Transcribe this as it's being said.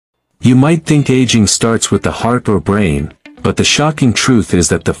You might think aging starts with the heart or brain, but the shocking truth is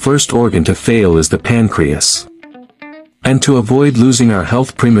that the first organ to fail is the pancreas. And to avoid losing our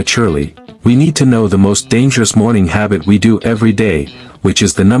health prematurely, we need to know the most dangerous morning habit we do every day, which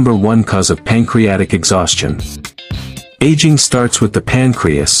is the #1 cause of pancreatic exhaustion. Aging starts with the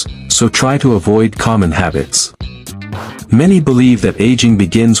pancreas, so try to avoid common habits. Many believe that aging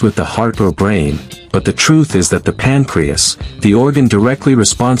begins with the heart or brain, but the truth is that the pancreas, the organ directly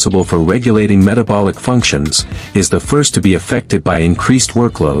responsible for regulating metabolic functions, is the first to be affected by increased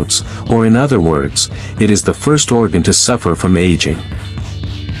workloads, or in other words, it is the first organ to suffer from aging.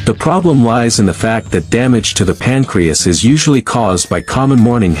 The problem lies in the fact that damage to the pancreas is usually caused by common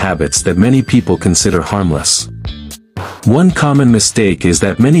morning habits that many people consider harmless. One common mistake is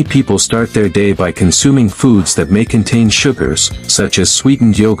that many people start their day by consuming foods that may contain sugars, such as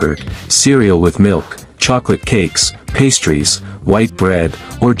sweetened yogurt, cereal with milk, chocolate cakes, pastries, white bread,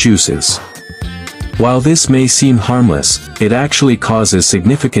 or juices. While this may seem harmless, it actually causes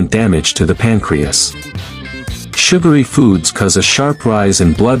significant damage to the pancreas. Sugary foods cause a sharp rise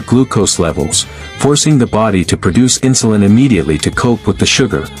in blood glucose levels, forcing the body to produce insulin immediately to cope with the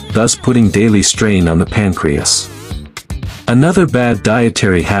sugar, thus putting daily strain on the pancreas. Another bad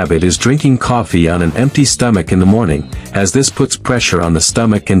dietary habit is drinking coffee on an empty stomach in the morning, as this puts pressure on the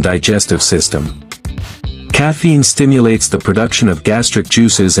stomach and digestive system. Caffeine stimulates the production of gastric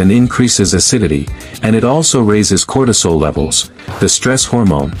juices and increases acidity, and it also raises cortisol levels, the stress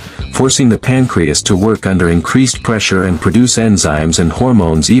hormone, forcing the pancreas to work under increased pressure and produce enzymes and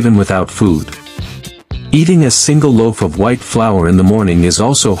hormones even without food. Eating a single loaf of white flour in the morning is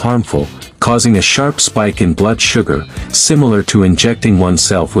also harmful, causing a sharp spike in blood sugar, similar to injecting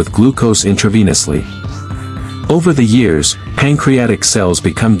oneself with glucose intravenously. Over the years, pancreatic cells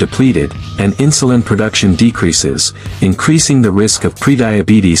become depleted, and insulin production decreases, increasing the risk of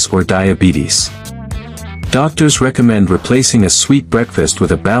prediabetes or diabetes. Doctors recommend replacing a sweet breakfast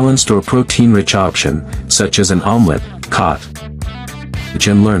with a balanced or protein-rich option, such as an omelette,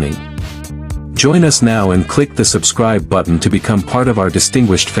 and learning. Join us now and click the subscribe button to become part of our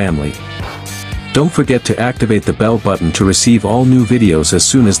distinguished family. Don't forget to activate the bell button to receive all new videos as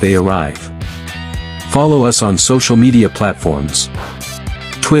soon as they arrive. Follow us on social media platforms: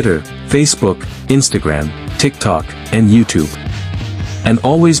 Twitter, Facebook, Instagram, TikTok, and YouTube. And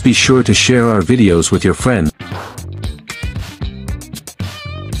always be sure to share our videos with your friends